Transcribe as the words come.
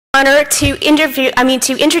honor to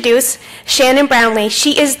introduce Shannon Brownlee.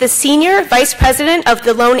 She is the Senior Vice President of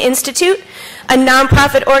the Loan Institute, a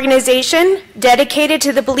nonprofit organization dedicated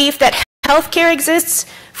to the belief that healthcare exists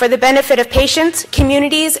for the benefit of patients,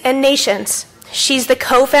 communities, and nations. She's the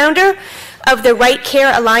co-founder of the Right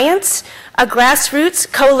Care Alliance, a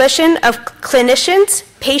grassroots coalition of clinicians,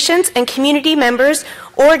 patients, and community members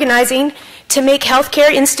organizing to make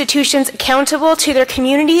healthcare institutions accountable to their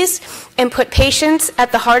communities and put patients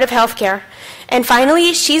at the heart of healthcare. And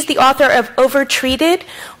finally, she's the author of Overtreated: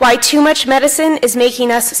 Why Too Much Medicine is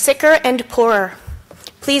Making Us Sicker and Poorer.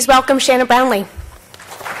 Please welcome Shannon Brownlee.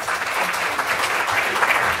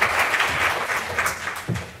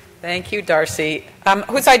 Thank you, Darcy.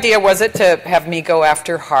 Whose idea was it to have me go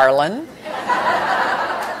after Harlan?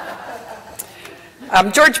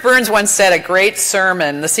 George Burns once said, a great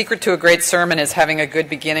sermon, the secret to a great sermon is having a good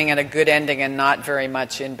beginning and a good ending and not very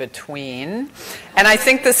much in between. And I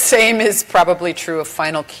think the same is probably true of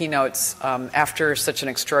final keynotes after such an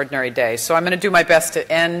extraordinary day. So I'm going to do my best to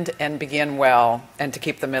end and begin well and to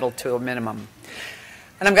keep the middle to a minimum.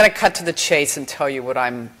 And I'm going to cut to the chase and tell you what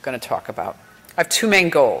I'm going to talk about. I have two main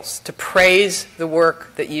goals: to praise the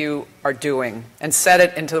work that you are doing and set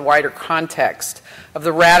it into the wider context of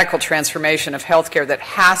the radical transformation of healthcare that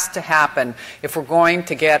has to happen if we're going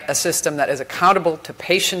to get a system that is accountable to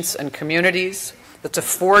patients and communities, that's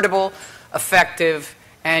affordable, effective,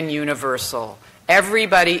 and universal.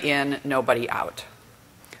 Everybody in, nobody out.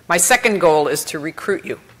 My second goal is to recruit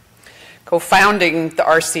you. Co-founding the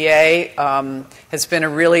RCA has been a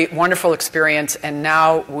really wonderful experience, and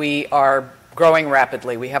now we are growing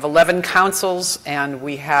rapidly. We have 11 councils, and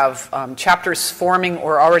we have chapters forming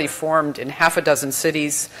or already formed in half a dozen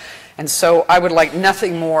cities. And so I would like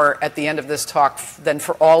nothing more at the end of this talk than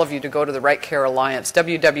for all of you to go to the Right Care Alliance,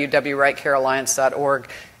 www.rightcarealliance.org,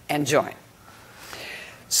 and join.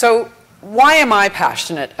 So why am I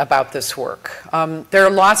passionate about this work? There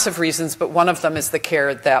are lots of reasons, but one of them is the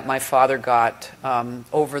care that my father got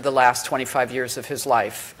over the last 25 years of his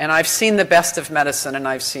life. And I've seen the best of medicine, and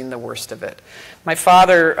I've seen the worst of it. My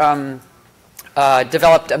father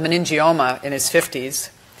developed a meningioma in his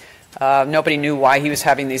 50s. Nobody knew why he was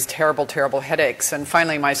having these terrible, terrible headaches. And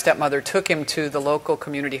finally, my stepmother took him to the local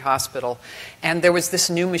community hospital, and there was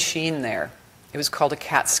this new machine there. It was called a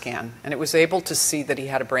CAT scan, and it was able to see that he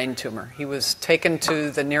had a brain tumor. He was taken to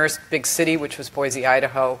the nearest big city, which was Boise,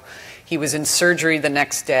 Idaho. He was in surgery the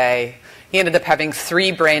next day. He ended up having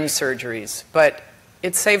 3 brain surgeries, but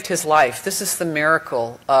it saved his life. This is the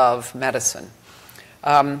miracle of medicine.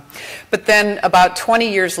 But then about 20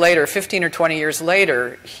 years later, 15 or 20 years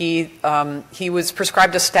later, he was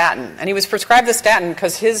prescribed a statin. And he was prescribed the statin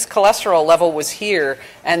because his cholesterol level was here,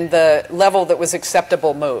 and the level that was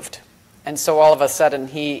acceptable moved. And so all of a sudden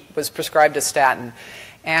he was prescribed a statin,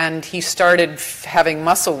 and he started having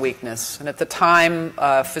muscle weakness. And at the time,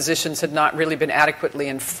 physicians had not really been adequately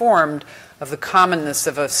informed of the commonness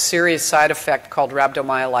of a serious side effect called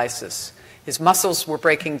rhabdomyolysis. His muscles were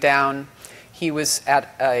breaking down. He was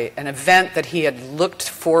at an event that he had looked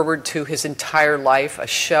forward to his entire life, a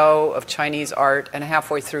show of Chinese art, and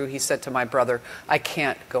halfway through he said to my brother, "I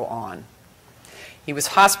can't go on." He was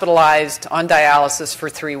hospitalized on dialysis for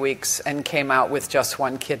 3 weeks and came out with just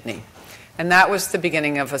 1 kidney. And that was the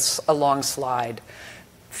beginning of a long slide.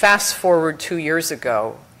 Fast forward 2 years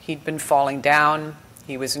ago, he'd been falling down.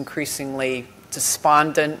 He was increasingly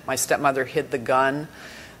despondent. My stepmother hid the gun.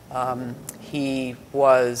 He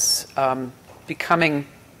was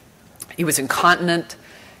incontinent.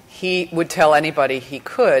 He would tell anybody he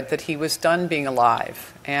could that he was done being alive.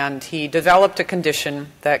 And he developed a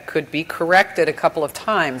condition that could be corrected a couple of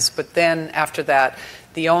times, but then after that,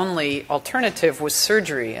 the only alternative was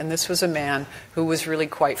surgery. And this was a man who was really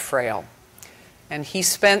quite frail. And he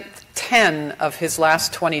spent 10 of his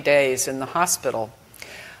last 20 days in the hospital.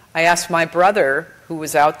 I asked my brother, who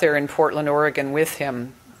was out there in Portland, Oregon with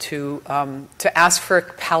him, to ask for a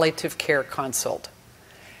palliative care consult.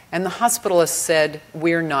 And the hospitalist said,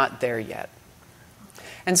 "We're not there yet."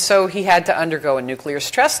 And so he had to undergo a nuclear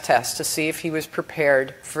stress test to see if he was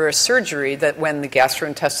prepared for a surgery that, when the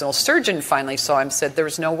gastrointestinal surgeon finally saw him, said,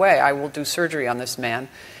 "There's no way I will do surgery on this man.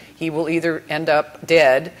 He will either end up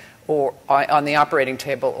dead or on the operating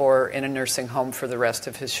table or in a nursing home for the rest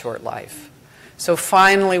of his short life." So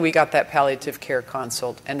finally we got that palliative care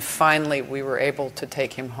consult, and finally we were able to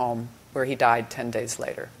take him home, where he died 10 days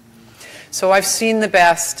later. So I've seen the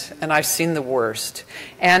best and I've seen the worst.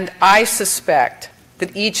 And I suspect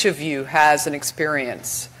that each of you has an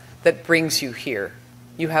experience that brings you here.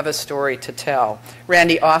 You have a story to tell.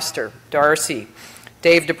 Randy Oster, Darcy,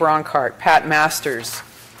 Dave DeBronkart, Pat Masters,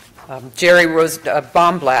 Jerry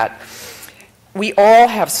Baumblatt, we all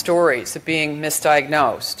have stories of being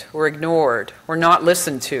misdiagnosed or ignored or not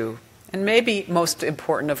listened to, and maybe most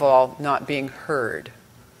important of all, not being heard.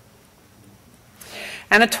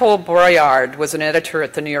 Anatole Broyard was an editor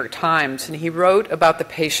at the New York Times, and he wrote about the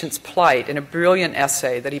patient's plight in a brilliant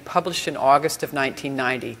essay that he published in August of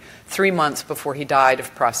 1990, 3 months before he died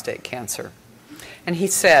of prostate cancer. And he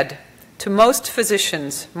said, "To most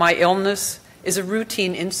physicians, my illness is a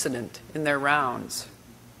routine incident in their rounds.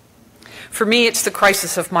 For me, it's the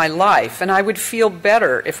crisis of my life, and I would feel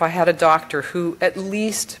better if I had a doctor who at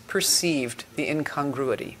least perceived the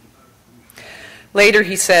incongruity." Later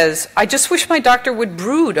he says, "I just wish my doctor would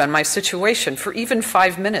brood on my situation for even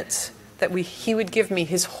 5 minutes, that he would give me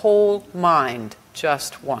his whole mind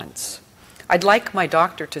just once. I'd like my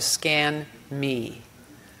doctor to scan me.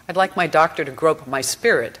 I'd like my doctor to grope my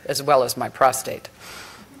spirit as well as my prostate."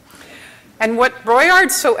 And what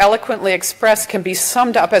Broyard so eloquently expressed can be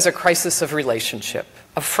summed up as a crisis of relationship,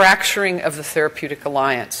 a fracturing of the therapeutic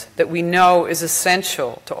alliance that we know is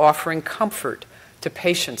essential to offering comfort to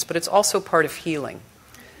patients, but it's also part of healing.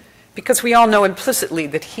 Because we all know implicitly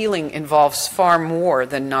that healing involves far more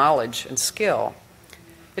than knowledge and skill.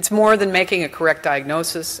 It's more than making a correct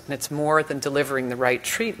diagnosis, and it's more than delivering the right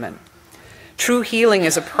treatment. True healing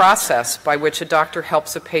is a process by which a doctor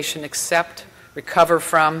helps a patient accept, recover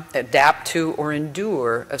from, adapt to, or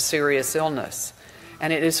endure a serious illness.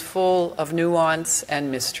 And it is full of nuance and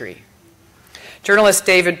mystery. Journalist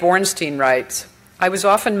David Bornstein writes, "I was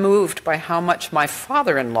often moved by how much my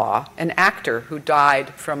father-in-law, an actor who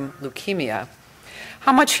died from leukemia,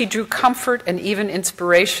 how much he drew comfort and even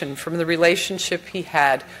inspiration from the relationship he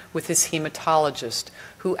had with his hematologist,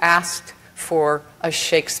 who asked for a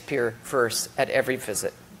Shakespeare verse at every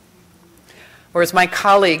visit." Or as my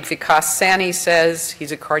colleague Vikas Sani says,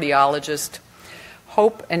 he's a cardiologist,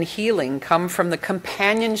 "Hope and healing come from the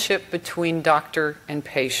companionship between doctor and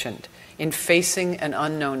patient in facing an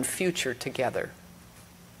unknown future together."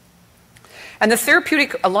 And the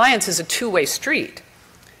therapeutic alliance is a two-way street,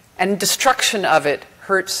 and destruction of it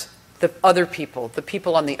hurts the other people, the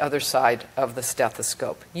people on the other side of the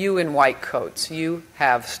stethoscope. You in white coats, you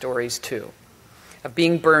have stories too, of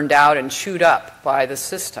being burned out and chewed up by the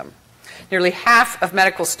system. Nearly half of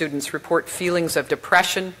medical students report feelings of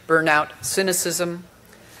depression, burnout, cynicism,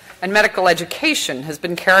 and medical education has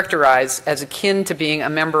been characterized as akin to being a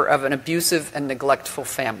member of an abusive and neglectful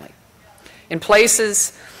family. It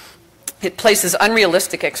places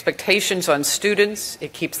unrealistic expectations on students.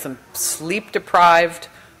 It keeps them sleep-deprived,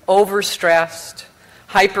 overstressed,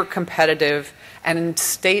 hyper-competitive, and in a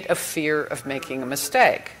state of fear of making a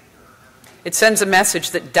mistake. It sends a message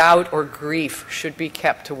that doubt or grief should be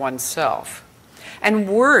kept to oneself. And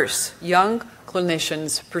worse, young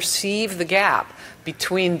clinicians perceive the gap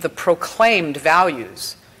between the proclaimed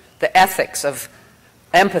values, the ethics of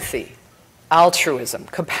empathy, altruism,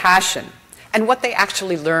 compassion, and what they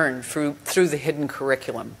actually learn through the hidden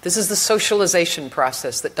curriculum. This is the socialization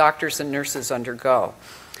process that doctors and nurses undergo.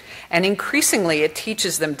 And increasingly, it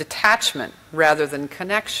teaches them detachment rather than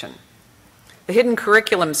connection. The hidden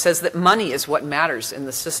curriculum says that money is what matters in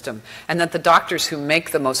the system, and that the doctors who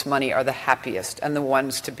make the most money are the happiest and the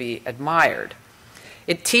ones to be admired.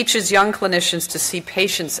 It teaches young clinicians to see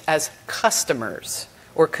patients as customers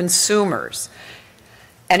or consumers.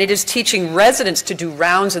 And it is teaching residents to do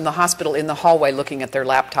rounds in the hospital in the hallway looking at their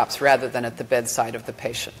laptops rather than at the bedside of the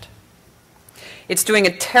patient. It's doing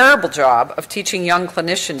a terrible job of teaching young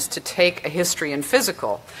clinicians to take a history and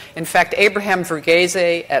physical. In fact, Abraham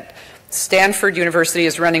Verghese at Stanford University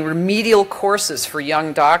is running remedial courses for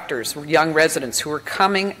young doctors, young residents who are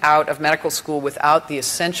coming out of medical school without the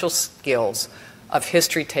essential skills of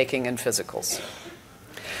history taking and physicals.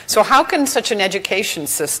 So how can such an education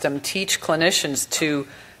system teach clinicians to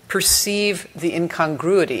perceive the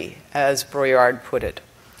incongruity, as Broyard put it?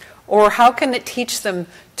 Or how can it teach them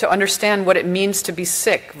to understand what it means to be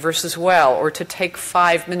sick versus well, or to take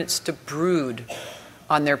 5 minutes to brood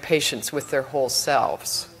on their patients with their whole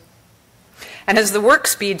selves? And as the work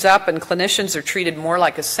speeds up and clinicians are treated more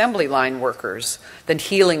like assembly line workers than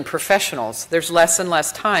healing professionals, there's less and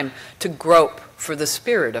less time to grope for the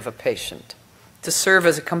spirit of a patient, to serve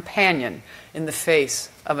as a companion in the face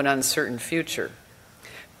of an uncertain future.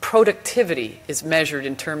 Productivity is measured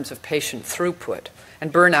in terms of patient throughput,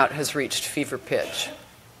 and burnout has reached fever pitch.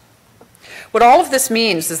 What all of this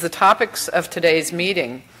means is the topics of today's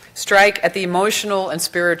meeting strike at the emotional and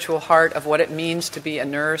spiritual heart of what it means to be a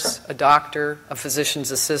nurse, a doctor, a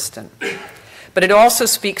physician's assistant. But it also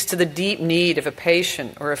speaks to the deep need of a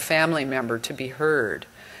patient or a family member to be heard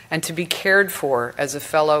and to be cared for as a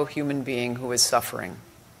fellow human being who is suffering.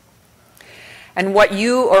 And what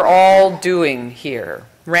you are all doing here,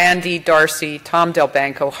 Randy, Darcy, Tom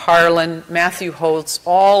Delbanco, Harlan, Matthew Holtz,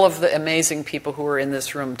 all of the amazing people who are in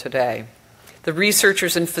this room today, the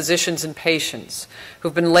researchers and physicians and patients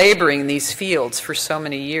who've been laboring in these fields for so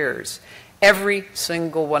many years, every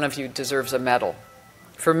single one of you deserves a medal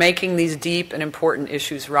for making these deep and important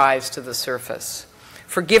issues rise to the surface,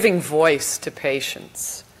 for giving voice to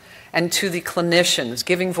patients and to the clinicians,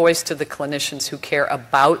 giving voice to the clinicians who care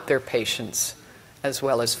about their patients as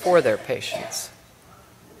well as for their patients.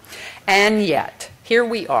 And yet, here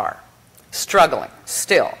we are, struggling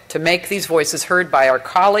still to make these voices heard by our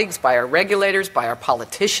colleagues, by our regulators, by our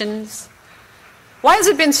politicians. Why has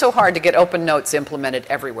it been so hard to get open notes implemented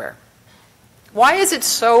everywhere? Why is it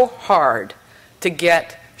so hard to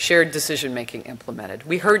get shared decision-making implemented?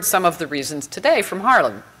 We heard some of the reasons today from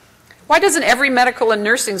Harlan. Why doesn't every medical and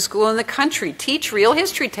nursing school in the country teach real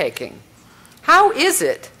history taking? How is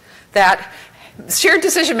it that shared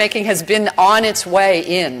decision-making has been on its way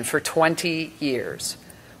in for 20 years?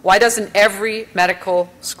 Why doesn't every medical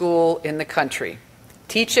school in the country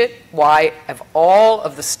teach it? Why have all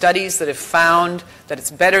of the studies that have found that it's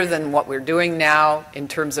better than what we're doing now in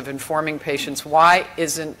terms of informing patients, why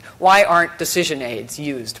aren't decision aids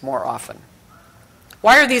used more often?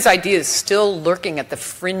 Why are these ideas still lurking at the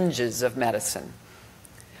fringes of medicine?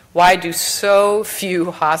 Why do so few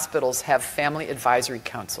hospitals have family advisory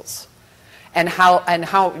councils? And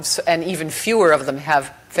even fewer of them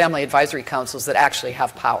have family advisory councils that actually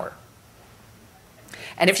have power?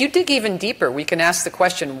 And if you dig even deeper, we can ask the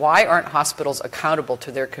question, why aren't hospitals accountable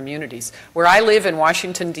to their communities? Where I live in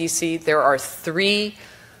Washington, D.C., there are 3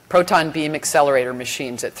 proton beam accelerator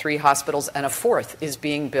machines at 3 hospitals, and a 4th is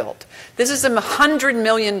being built. This is a $100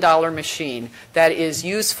 million machine that is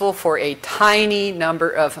useful for a tiny number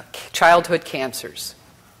of childhood cancers.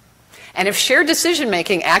 And if shared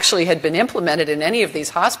decision-making actually had been implemented in any of these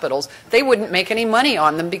hospitals, they wouldn't make any money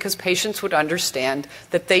on them because patients would understand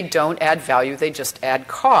that they don't add value, they just add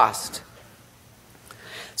cost.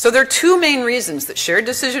 So there are 2 main reasons that shared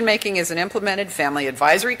decision-making isn't implemented. Family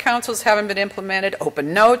advisory councils haven't been implemented,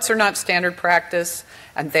 open notes are not standard practice,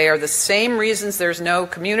 and they are the same reasons there's no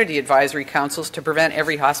community advisory councils to prevent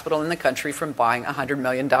every hospital in the country from buying a $100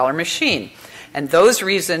 million machine. And those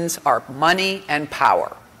reasons are money and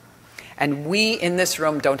power. And we in this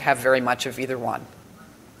room don't have very much of either one.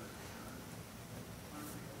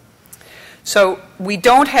 So we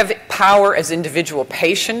don't have power as individual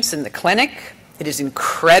patients in the clinic. It is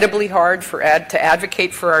incredibly hard to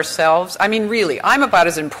advocate for ourselves. I mean, really, I'm about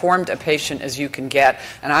as informed a patient as you can get,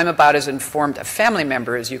 and I'm about as informed a family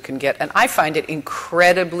member as you can get, and I find it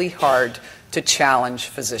incredibly hard to challenge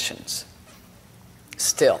physicians.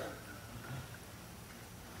 Still.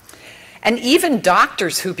 And even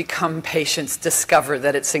doctors who become patients discover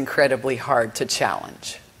that it's incredibly hard to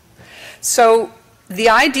challenge. So the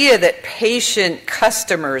idea that patient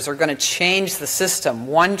customers are going to change the system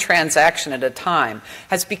one transaction at a time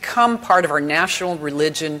has become part of our national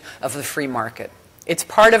religion of the free market. It's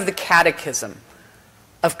part of the catechism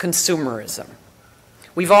of consumerism.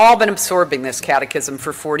 We've all been absorbing this catechism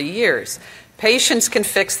for 40 years. Patients can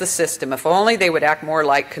fix the system if only they would act more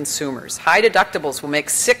like consumers. High deductibles will make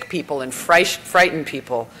sick people and frightened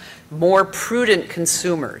people more prudent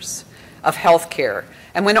consumers of health care.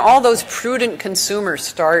 And when all those prudent consumers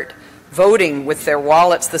start voting with their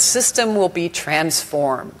wallets, the system will be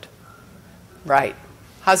transformed. Right.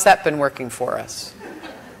 How's that been working for us?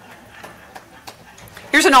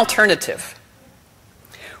 Here's an alternative.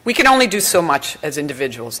 We can only do so much as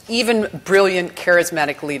individuals. Even brilliant,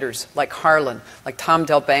 charismatic leaders like Harlan, like Tom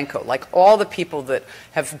Delbanco, like all the people that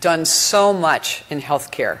have done so much in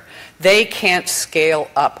healthcare, they can't scale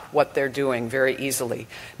up what they're doing very easily.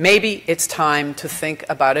 Maybe it's time to think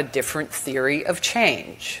about a different theory of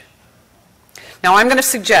change. Now, I'm going to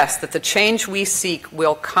suggest that the change we seek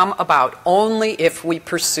will come about only if we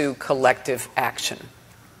pursue collective action.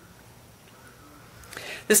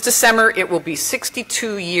 This December, it will be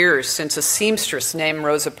 62 years since a seamstress named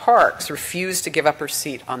Rosa Parks refused to give up her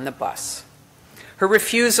seat on the bus. Her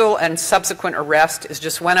refusal and subsequent arrest is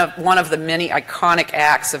just one of the many iconic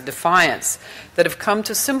acts of defiance that have come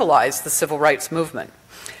to symbolize the civil rights movement.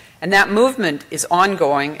 And that movement is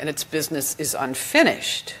ongoing and its business is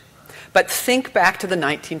unfinished. But think back to the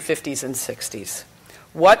 1950s and 60s.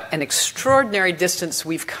 What an extraordinary distance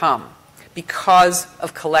we've come because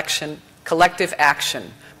of collective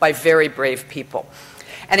action by very brave people.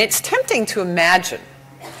 And it's tempting to imagine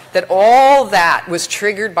that all that was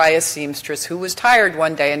triggered by a seamstress who was tired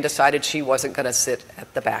one day and decided she wasn't going to sit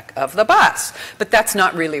at the back of the bus. But that's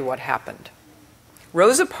not really what happened.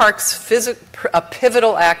 Rosa Parks' a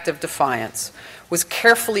pivotal act of defiance was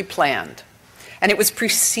carefully planned, and it was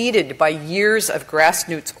preceded by years of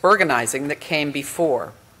grassroots organizing that came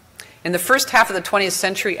before. In the first half of the 20th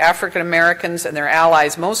century, African Americans and their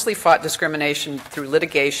allies mostly fought discrimination through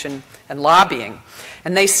litigation and lobbying,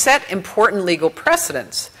 and they set important legal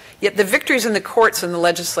precedents. Yet the victories in the courts and the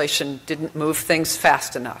legislation didn't move things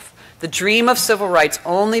fast enough. The dream of civil rights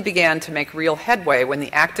only began to make real headway when the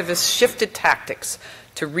activists shifted tactics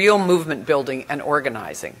to real movement building and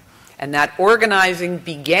organizing. And that organizing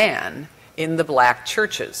began in the black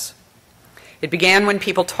churches. It began when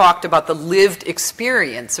people talked about the lived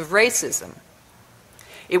experience of racism.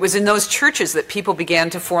 It was in those churches that people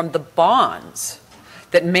began to form the bonds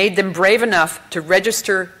that made them brave enough to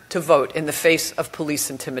register to vote in the face of police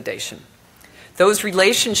intimidation. Those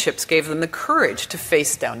relationships gave them the courage to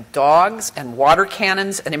face down dogs and water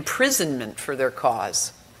cannons and imprisonment for their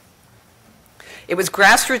cause. It was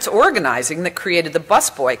grassroots organizing that created the bus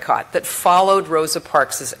boycott that followed Rosa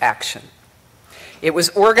Parks' action. It was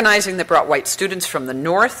organizing that brought white students from the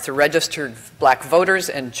North to register black voters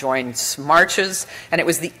and join marches, and it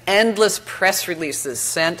was the endless press releases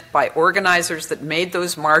sent by organizers that made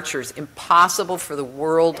those marchers impossible for the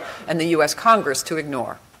world and the U.S. Congress to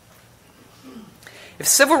ignore. If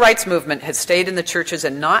civil rights movement had stayed in the churches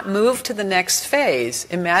and not moved to the next phase,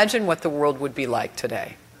 imagine what the world would be like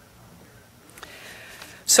today.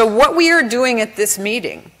 So what we are doing at this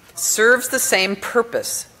meeting serves the same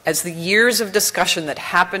purpose as the years of discussion that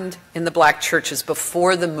happened in the black churches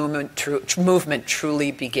before the movement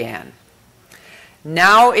truly began.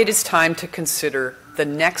 Now it is time to consider the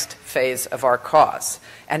next phase of our cause,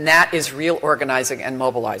 and that is real organizing and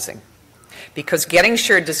mobilizing. Because getting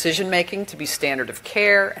shared decision-making to be standard of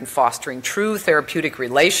care and fostering true therapeutic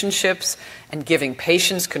relationships and giving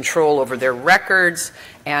patients control over their records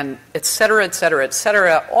and et cetera, et cetera, et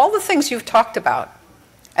cetera, all the things you've talked about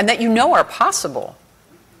and that you know are possible,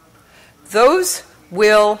 those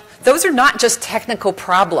are not just technical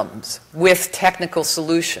problems with technical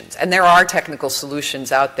solutions, and there are technical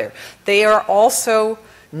solutions out there. They are also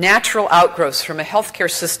natural outgrowths from a healthcare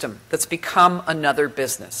system that's become another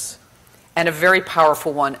business, and a very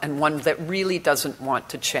powerful one, and one that really doesn't want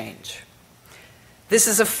to change. This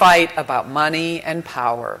is a fight about money and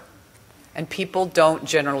power, and people don't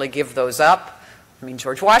generally give those up. I mean,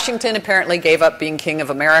 George Washington apparently gave up being king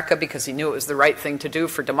of America because he knew it was the right thing to do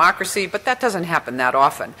for democracy, but that doesn't happen that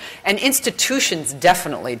often. And institutions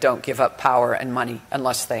definitely don't give up power and money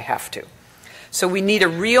unless they have to. So we need a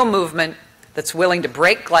real movement that's willing to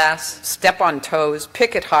break glass, step on toes,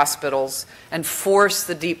 picket hospitals, and force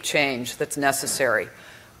the deep change that's necessary.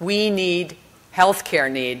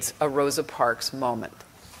 Healthcare needs a Rosa Parks moment.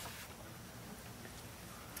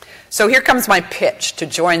 So here comes my pitch to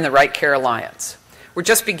join the Right Care Alliance. We're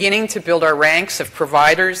just beginning to build our ranks of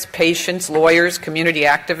providers, patients, lawyers, community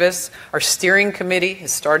activists. Our steering committee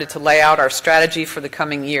has started to lay out our strategy for the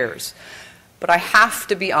coming years. But I have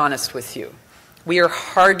to be honest with you. We are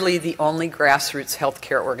hardly the only grassroots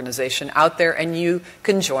healthcare organization out there, and you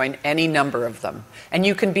can join any number of them. And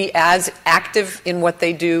you can be as active in what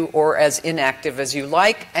they do or as inactive as you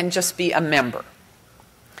like and just be a member.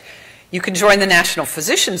 You can join the National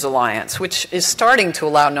Physicians Alliance, which is starting to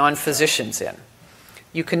allow non-physicians in.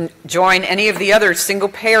 You can join any of the other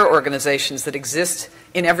single-payer organizations that exist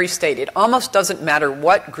in every state. It almost doesn't matter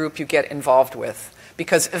what group you get involved with,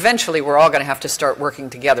 because eventually we're all going to have to start working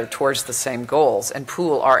together towards the same goals and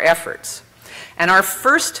pool our efforts. And our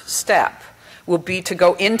first step will be to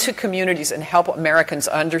go into communities and help Americans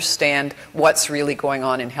understand what's really going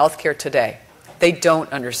on in healthcare today. They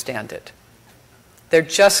don't understand it. They're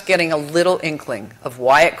just getting a little inkling of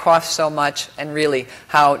why it costs so much and really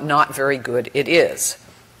how not very good it is.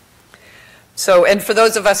 So, and for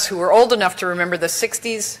those of us who are old enough to remember the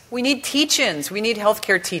 60s, we need teach-ins. We need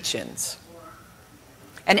healthcare teach-ins.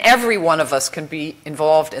 And every one of us can be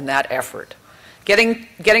involved in that effort.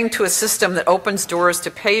 Getting to a system that opens doors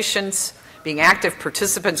to patients, being active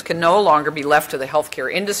participants can no longer be left to the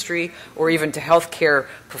healthcare industry or even to healthcare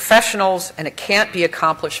professionals, and it can't be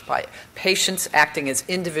accomplished by patients acting as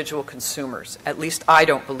individual consumers. At least I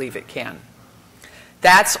don't believe it can.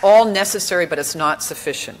 That's all necessary, but it's not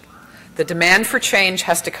sufficient. The demand for change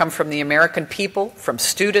has to come from the American people, from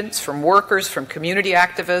students, from workers, from community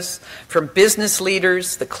activists, from business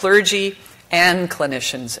leaders, the clergy, and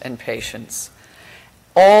clinicians and patients.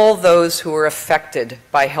 All those who are affected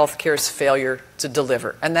by healthcare's failure to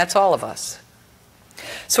deliver, and that's all of us.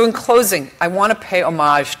 So in closing, I want to pay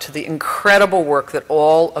homage to the incredible work that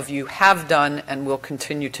all of you have done and will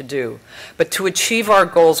continue to do. But to achieve our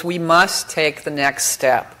goals, we must take the next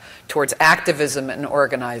step towards activism and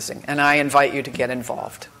organizing, and I invite you to get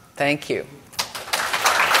involved. Thank you.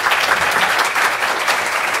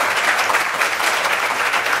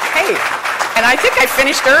 Hey, and I think I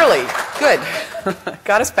finished early. Good.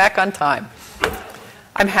 Got us back on time.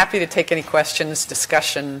 I'm happy to take any questions,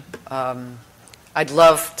 discussion. I'd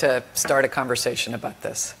love to start a conversation about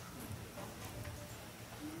this.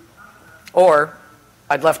 Or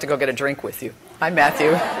I'd love to go get a drink with you. Hi,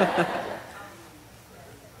 Matthew.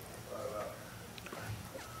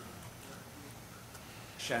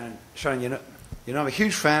 Shannon, you know, I'm a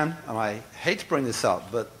huge fan, and I hate to bring this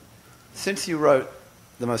up, but since you wrote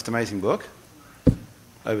the most amazing book,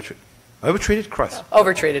 Overtreated? Christ.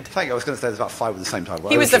 Overtreated. Thank you. I was going to say there's about 5 with the same title.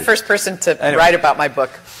 He was the first person to write about my book.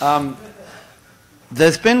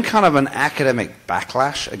 There's been kind of an academic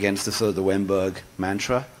backlash against the sort of the Weinberg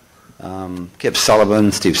mantra. Kip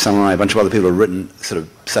Sullivan, Steve Summeray, a bunch of other people have written sort of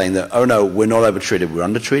saying that, oh no, we're not overtreated, we're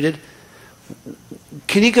undertreated.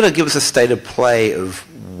 Can you kind of give us a state of play of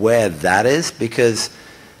where that is? Because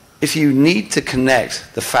if you need to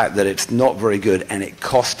connect the fact that it's not very good and it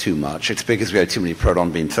costs too much, it's because we have too many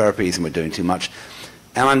proton beam therapies and we're doing too much.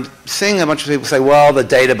 And I'm seeing a bunch of people say, well, the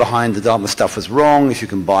data behind the Dartmouth stuff was wrong. If you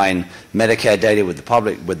combine Medicare data with the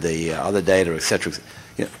public, with the other data, et cetera.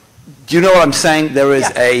 You know, do you know what I'm saying? There is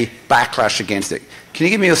a backlash against it. Can you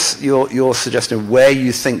give me your suggestion of where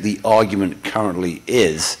you think the argument currently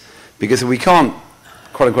is? Because if we can't,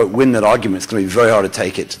 quote unquote, win that argument, it's going to be very hard to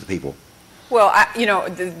take it to the people. Well,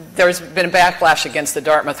 there's been a backlash against the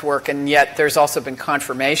Dartmouth work, and yet there's also been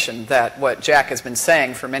confirmation that what Jack has been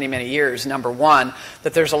saying for many, many years, number one,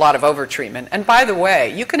 that there's a lot of overtreatment. And by the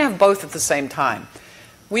way, you can have both at the same time.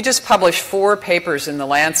 We just published 4 papers in The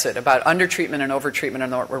Lancet about undertreatment and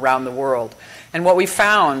overtreatment around the world. And what we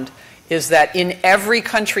found is that in every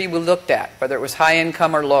country we looked at, whether it was high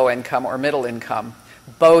income or low income or middle income,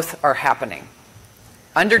 both are happening.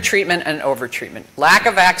 Undertreatment and overtreatment, lack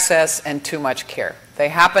of access and too much care. They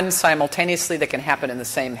happen simultaneously. They can happen in the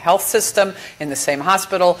same health system, in the same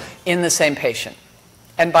hospital, in the same patient.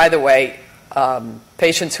 And by the way,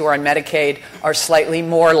 patients who are on Medicaid are slightly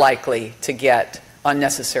more likely to get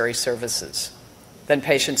unnecessary services than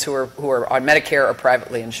patients who are on Medicare or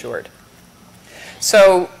privately insured.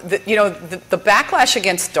 So, the backlash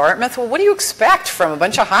against Dartmouth, well, what do you expect from a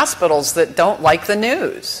bunch of hospitals that don't like the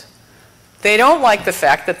news? They don't like the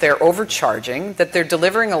fact that they're overcharging, that they're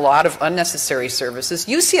delivering a lot of unnecessary services.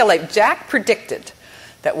 UCLA, Jack predicted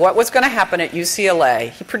that what was going to happen at UCLA,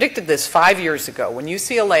 he predicted this 5 years ago, when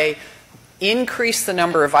UCLA increased the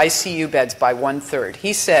number of ICU beds by 1/3.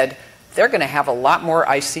 He said they're going to have a lot more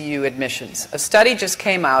ICU admissions. A study just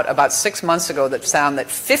came out about 6 months ago that found that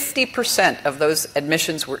 50% of those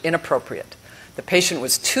admissions were inappropriate. The patient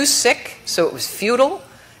was too sick, so it was futile,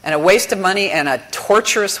 and a waste of money and a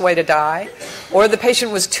torturous way to die, or the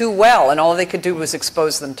patient was too well and all they could do was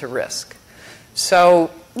expose them to risk. So,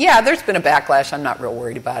 yeah, there's been a backlash. I'm not real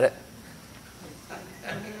worried about it.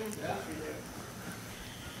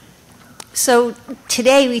 So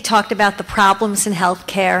today we talked about the problems in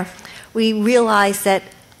healthcare. We realized that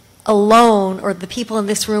alone, or the people in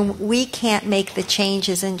this room, we can't make the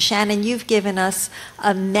changes. And Shannon, you've given us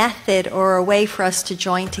a method or a way for us to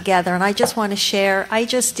join together. And I just want to share, I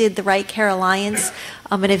just did the Right Care Alliance,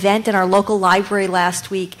 an event in our local library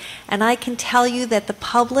last week. And I can tell you that the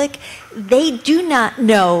public, they do not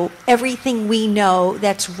know everything we know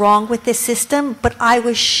that's wrong with this system. But I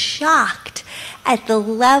was shocked at the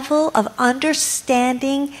level of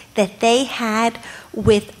understanding that they had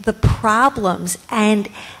with the problems, and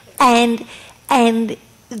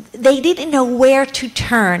they didn't know where to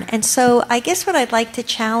turn. And so I guess what I'd like to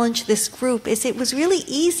challenge this group is it was really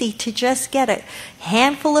easy to just get a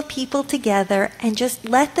handful of people together and just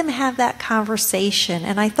let them have that conversation.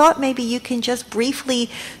 And I thought maybe you can just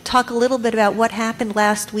briefly talk a little bit about what happened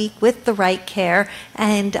last week with the Right Care,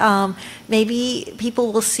 and maybe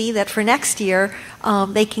people will see that for next year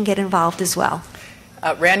they can get involved as well.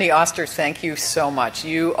 Randy Oster, thank you so much.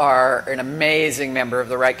 You are an amazing member of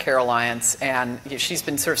the Right Care Alliance, and she's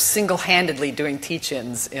been sort of single-handedly doing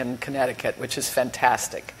teach-ins in Connecticut, which is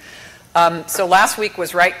fantastic. So last week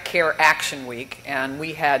was Right Care Action Week, and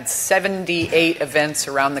we had 78 events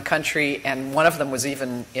around the country, and one of them was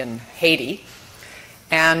even in Haiti.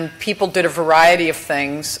 And people did a variety of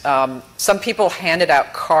things. Some people handed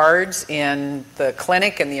out cards in the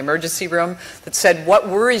clinic and the emergency room that said, what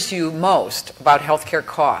worries you most about healthcare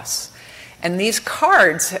costs? And these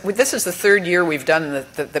cards, this is the 3rd year we've done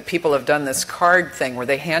that people have done this card thing where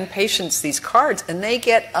they hand patients these cards and they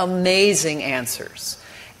get amazing answers.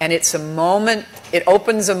 And it's a moment, it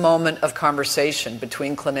opens a moment of conversation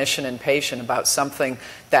between clinician and patient about something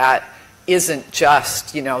that isn't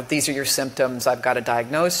just, you know, these are your symptoms, I've got to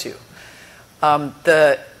diagnose you.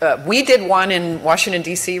 We did one in Washington,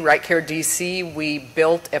 D.C., Right Care, D.C. We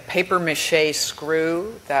built a paper mache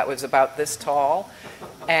screw that was about this tall.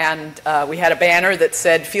 And we had a banner that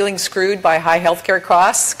said, "Feeling screwed by high healthcare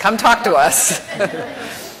costs? Come talk to us."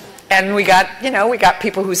 And we got, you know, we got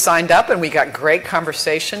people who signed up, and we got great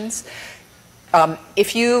conversations.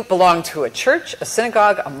 If you belong to a church, a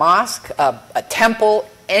synagogue, a mosque, a temple,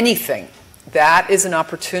 anything, that is an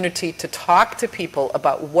opportunity to talk to people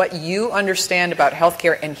about what you understand about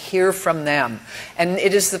healthcare and hear from them. And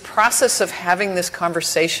it is the process of having this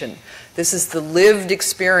conversation. This is the lived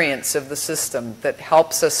experience of the system that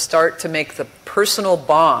helps us start to make the personal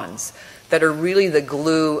bonds that are really the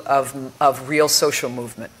glue of real social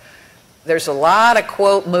movement. There's a lot of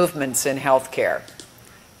quote movements in healthcare.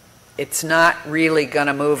 It's not really going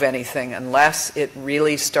to move anything unless it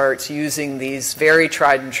really starts using these very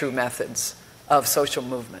tried and true methods of social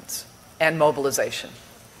movements and mobilization.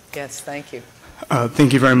 Yes, thank you.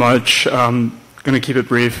 Thank you very much. I'm going to keep it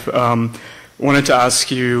brief. Wanted to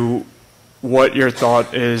ask you what your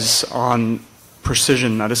thought is on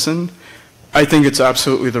precision medicine. I think it's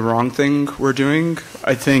absolutely the wrong thing we're doing.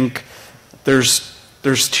 I think there's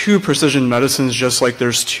two precision medicines just like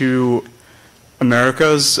there's two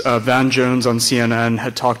Americas. Van Jones on CNN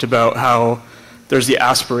had talked about how there's the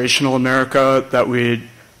aspirational America that we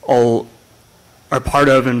all are part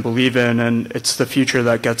of and believe in, and it's the future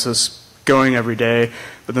that gets us going every day.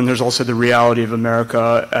 But then there's also the reality of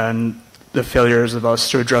America and the failures of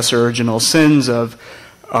us to address our original sins of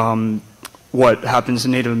what happens to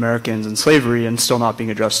Native Americans and slavery and still not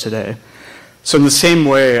being addressed today. So in the same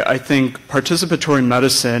way, I think participatory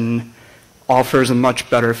medicine offers a much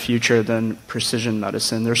better future than precision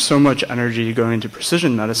medicine. There's so much energy going into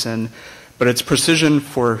precision medicine, but it's precision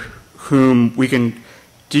for whom we can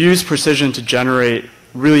use precision to generate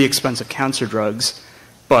really expensive cancer drugs,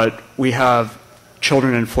 but we have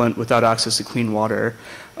children in Flint without access to clean water.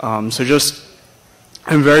 I'm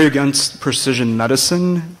very against precision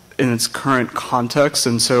medicine in its current context,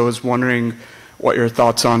 and so I was wondering what your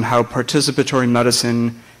thoughts on how participatory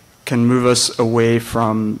medicine can move us away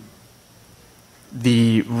from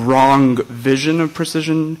the wrong vision of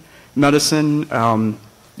precision medicine.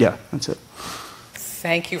 Yeah, that's it.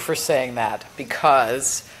 Thank you for saying that,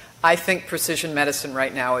 because I think precision medicine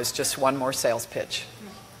right now is just one more sales pitch.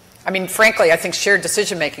 I mean, frankly, I think shared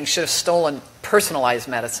decision-making should have stolen personalized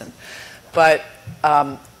medicine. But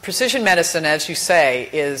precision medicine, as you say,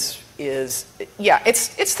 it's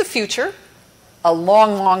the future, a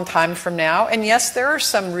long, long time from now. And yes, there are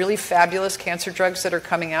some really fabulous cancer drugs that are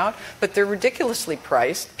coming out, but they're ridiculously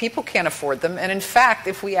priced. People can't afford them. And in fact,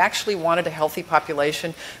 if we actually wanted a healthy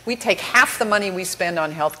population, we'd take half the money we spend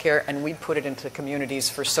on healthcare and we'd put it into communities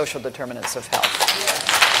for social determinants of health.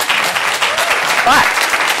 But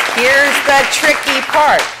here's the tricky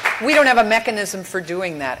part. We don't have a mechanism for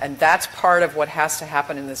doing that, and that's part of what has to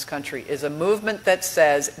happen in this country, is a movement that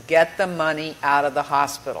says, get the money out of the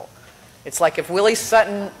hospital. It's like if Willie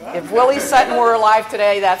Sutton were alive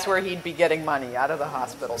today, that's where he'd be getting money, out of the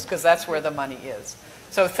hospitals, because that's where the money is.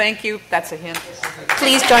 So thank you. That's a hint.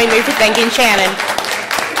 Please join me for thanking Shannon.